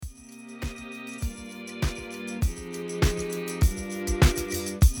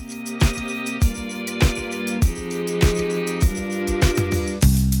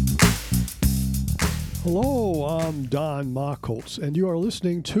Don Machholz, and you are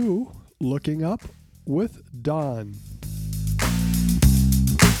listening to Looking Up with Don.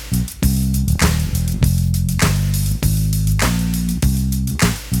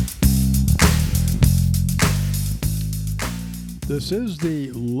 This is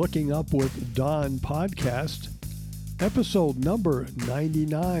the Looking Up with Don podcast, episode number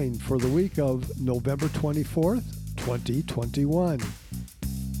 99 for the week of November 24th, 2021.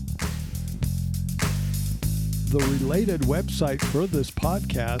 The related website for this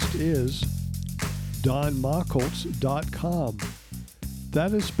podcast is donmachholz.com.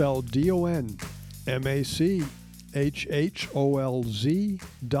 That is spelled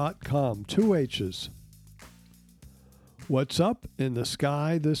DONMACHHOLZ.com. 2 H's. What's up in the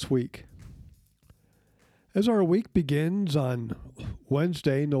sky this week? As our week begins on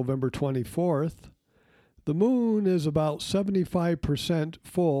Wednesday, November 24th, the moon is about 75%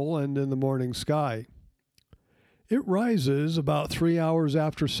 full and in the morning sky. It rises about 3 hours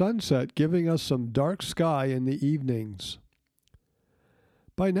after sunset, giving us some dark sky in the evenings.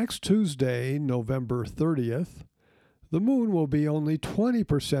 By next Tuesday, November 30th, the moon will be only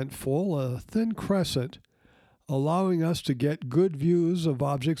 20% full, a thin crescent, allowing us to get good views of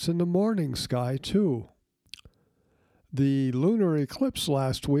objects in the morning sky, too. The lunar eclipse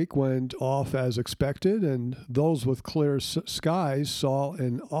last week went off as expected, and those with clear skies saw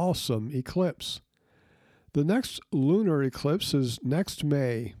an awesome eclipse. The next lunar eclipse is next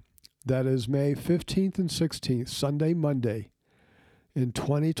May. That is May 15th and 16th, Sunday, Monday, in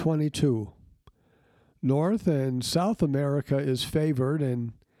 2022. North and South America is favored,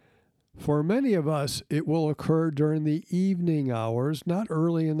 and for many of us, it will occur during the evening hours, not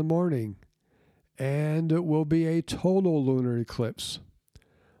early in the morning, and it will be a total lunar eclipse.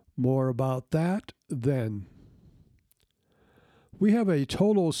 More about that then. We have a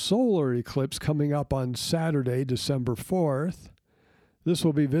total solar eclipse coming up on Saturday, December 4th. This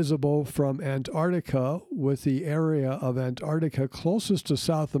will be visible from Antarctica, with the area of Antarctica closest to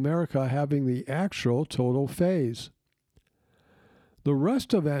South America having the actual total phase. The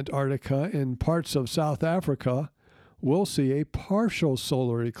rest of Antarctica and parts of South Africa will see a partial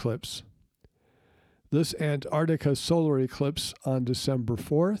solar eclipse. This Antarctica solar eclipse on December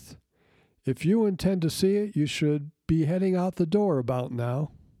 4th, if you intend to see it, you should be heading out the door about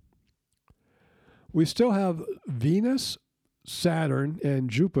now. We still have Venus, Saturn, and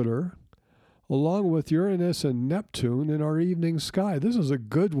Jupiter, along with Uranus and Neptune in our evening sky. This is a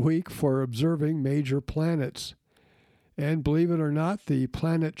good week for observing major planets. And believe it or not, the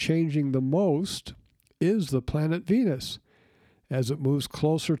planet changing the most is the planet Venus, as it moves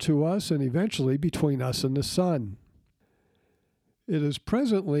closer to us and eventually between us and the Sun. It is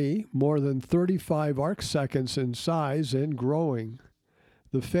presently more than 35 arcseconds in size and growing.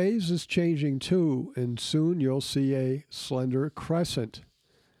 The phase is changing too, and soon you'll see a slender crescent.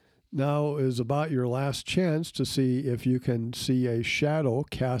 Now is about your last chance to see if you can see a shadow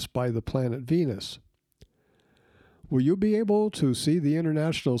cast by the planet Venus. Will you be able to see the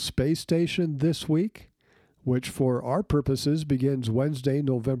International Space Station this week, which for our purposes begins Wednesday,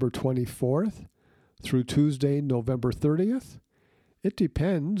 November 24th through Tuesday, November 30th? It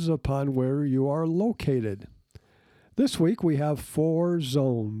depends upon where you are located. This week we have 4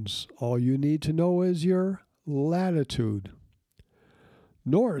 zones. All you need to know is your latitude.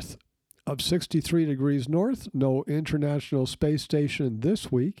 North of 63 degrees north, no International Space Station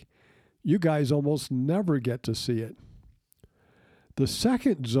this week. You guys almost never get to see it. The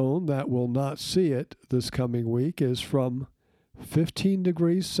second zone that will not see it this coming week is from 15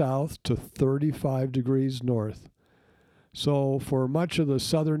 degrees south to 35 degrees north. So for much of the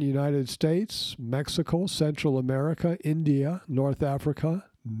southern United States, Mexico, Central America, India, North Africa,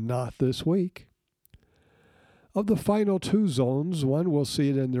 not this week. Of the final 2 zones, one will see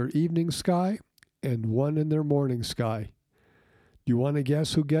it in their evening sky and one in their morning sky. You want to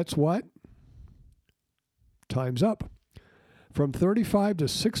guess who gets what? Time's up. From 35 to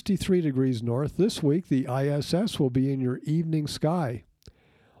 63 degrees north this week, the ISS will be in your evening sky.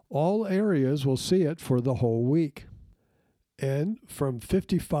 All areas will see it for the whole week. And from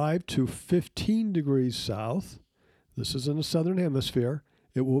 55 to 15 degrees south, this is in the southern hemisphere,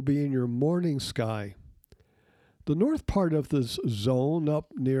 it will be in your morning sky. The north part of this zone,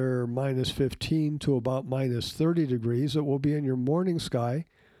 up near minus 15 to about minus 30 degrees, it will be in your morning sky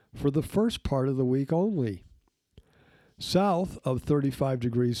for the first part of the week only. South of 35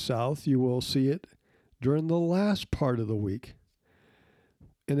 degrees south, you will see it during the last part of the week.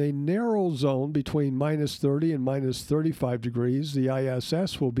 In a narrow zone between minus 30 and minus 35 degrees, the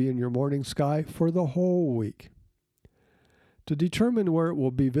ISS will be in your morning sky for the whole week. To determine where it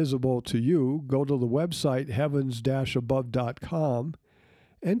will be visible to you, go to the website heavens-above.com,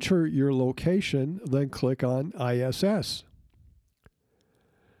 enter your location, then click on ISS.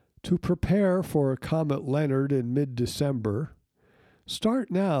 To prepare for Comet Leonard in mid-December, start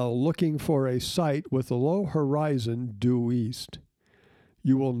now looking for a site with a low horizon due east.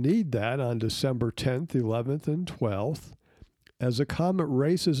 You will need that on December 10th, 11th, and 12th as a comet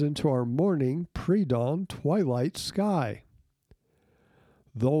races into our morning pre-dawn twilight sky.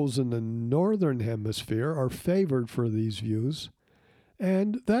 Those in the northern hemisphere are favored for these views,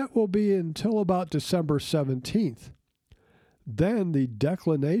 and that will be until about December 17th. Then the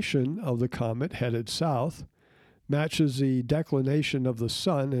declination of the comet headed south matches the declination of the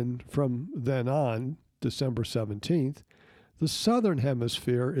sun, and from then on, December 17th, the southern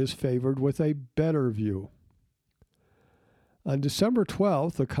hemisphere is favored with a better view. On December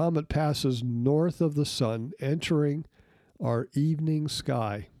 12th, the comet passes north of the sun, entering our evening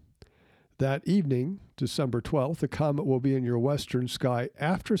sky. That evening, December 12th, the comet will be in your western sky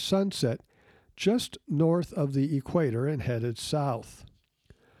after sunset, just north of the equator and headed south.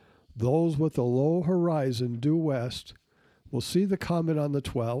 Those with a low horizon due west will see the comet on the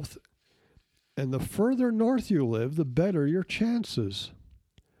 12th, and the further north you live, the better your chances.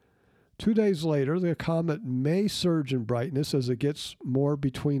 2 days later, the comet may surge in brightness as it gets more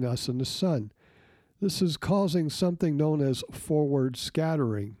between us and the sun. This is causing something known as forward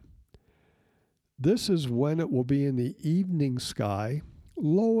scattering. This is when it will be in the evening sky,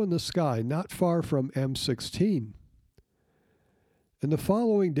 low in the sky, not far from M16. In the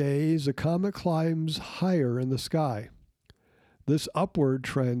following days, the comet climbs higher in the sky. This upward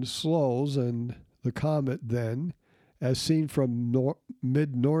trend slows, and the comet then, as seen from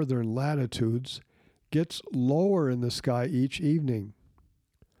mid-northern latitudes, gets lower in the sky each evening.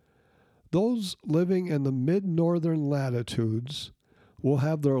 Those living in the mid-northern latitudes will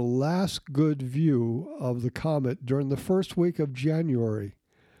have their last good view of the comet during the first week of January,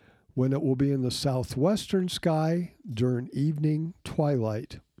 when it will be in the southwestern sky during evening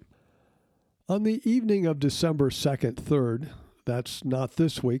twilight. On the evening of December 2nd, 3rd, that's not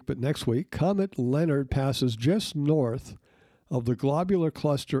this week, but next week, Comet Leonard passes just north of the globular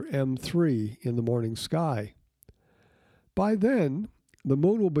cluster M3 in the morning sky. By then, the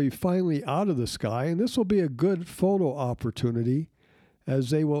moon will be finally out of the sky, and this will be a good photo opportunity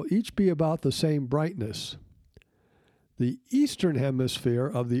as they will each be about the same brightness. The eastern hemisphere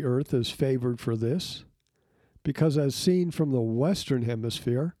of the Earth is favored for this because, as seen from the western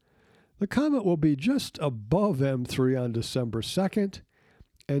hemisphere, the comet will be just above M3 on December 2nd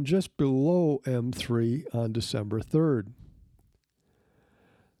and just below M3 on December 3rd.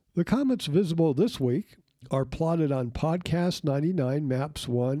 The comets visible this week are plotted on Podcast 99 Maps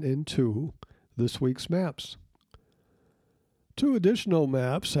 1 and 2, this week's maps. 2 additional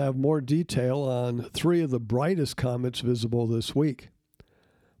maps have more detail on 3 of the brightest comets visible this week.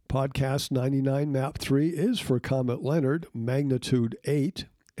 Podcast 99 Map 3 is for Comet Leonard, magnitude 8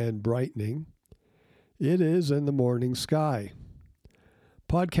 and brightening. It is in the morning sky.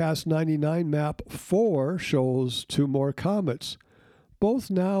 Podcast 99 Map 4 shows 2 more comets, both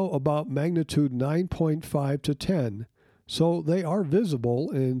now about magnitude 9.5 to 10, so they are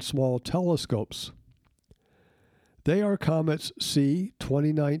visible in small telescopes. They are comets C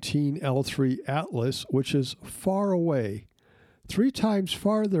 2019 L3 Atlas, which is far away, 3 times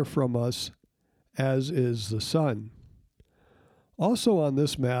farther from us, as is the Sun. Also on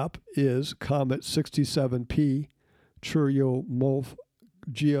this map is Comet 67P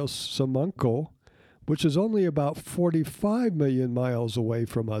Churyumov-Gerasimenko, which is only about 45 million miles away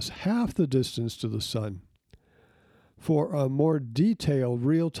from us, half the distance to the Sun. For a more detailed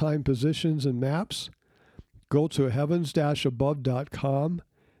real-time positions and maps, go to heavens-above.com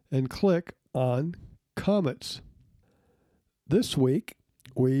and click on Comets. This week,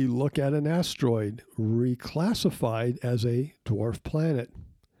 we look at an asteroid reclassified as a dwarf planet.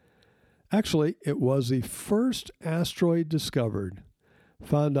 Actually, it was the first asteroid discovered,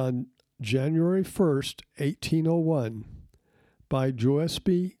 found on January 1st, 1801, by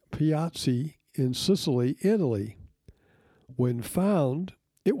Giuseppe Piazzi in Sicily, Italy. When found,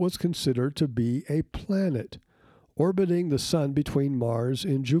 it was considered to be a planet, orbiting the Sun between Mars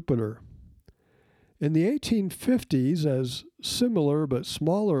and Jupiter. In the 1850s, as similar but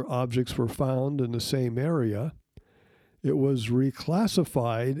smaller objects were found in the same area, it was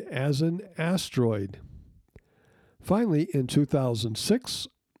reclassified as an asteroid. Finally, in 2006,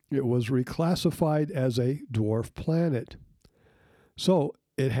 it was reclassified as a dwarf planet. So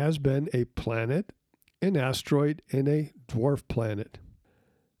it has been a planet, an asteroid, and a dwarf planet.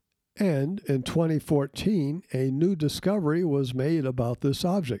 And in 2014, a new discovery was made about this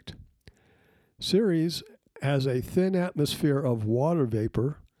object. Ceres has a thin atmosphere of water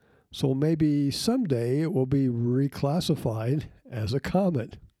vapor, so maybe someday it will be reclassified as a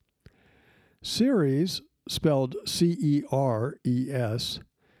comet. Ceres, spelled C-E-R-E-S,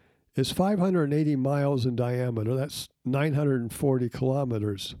 is 580 miles in diameter. That's 940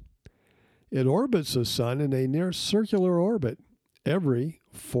 kilometers. It orbits the Sun in a near circular orbit every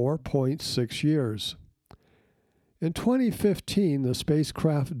 4.6 years. In 2015, the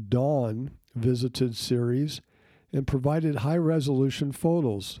spacecraft Dawn visited Ceres and provided high-resolution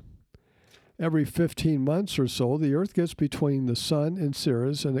photos. Every 15 months or so, the Earth gets between the Sun and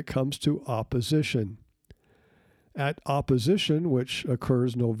Ceres and it comes to opposition. At opposition, which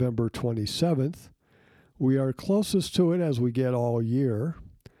occurs November 27th, we are closest to it as we get all year.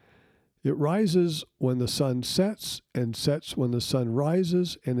 It rises when the sun sets and sets when the sun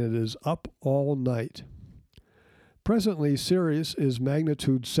rises, and it is up all night. Presently, Ceres is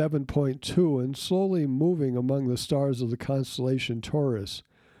magnitude 7.2 and slowly moving among the stars of the constellation Taurus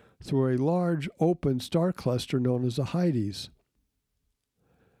through a large open star cluster known as the Hyades.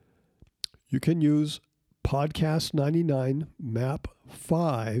 You can use Podcast 99 Map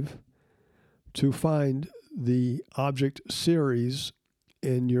 5 to find the object Ceres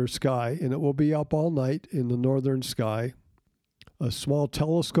in your sky, and it will be up all night in the northern sky. A small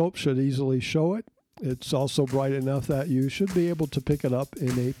telescope should easily show it. It's also bright enough that you should be able to pick it up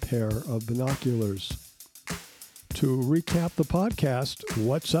in a pair of binoculars. To recap the podcast,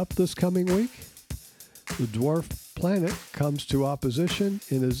 what's up this coming week? The dwarf planet comes to opposition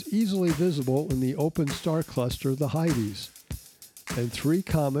and is easily visible in the open star cluster, the Hyades, and 3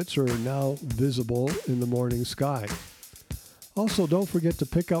 comets are now visible in the morning sky. Also, don't forget to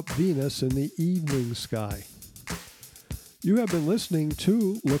pick up Venus in the evening sky. You have been listening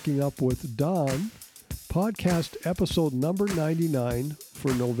to Looking Up with Don, podcast episode number 99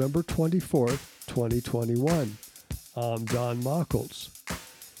 for November 24th, 2021. I'm Don Machholz.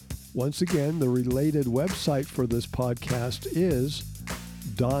 Once again, the related website for this podcast is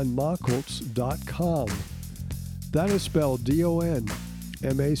donmachholz.com. That is spelled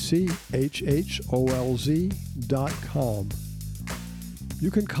DonMachholz.com.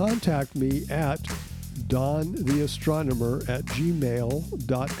 You can contact me at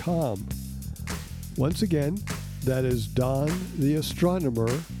dontheastronomer@gmail.com. Once again, that is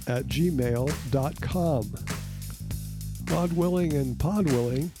dontheastronomer@gmail.com. God willing and pod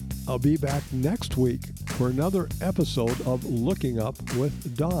willing, I'll be back next week for another episode of Looking Up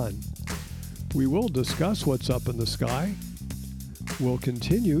with Don. We will discuss what's up in the sky. We'll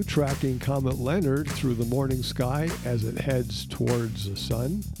continue tracking Comet Leonard through the morning sky as it heads towards the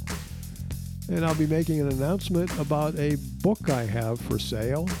sun. And I'll be making an announcement about a book I have for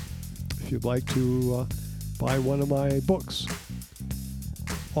sale, if you'd like to buy one of my books.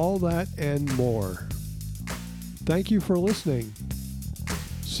 All that and more. Thank you for listening.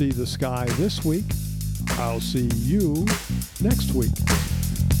 See the sky this week. I'll see you next week.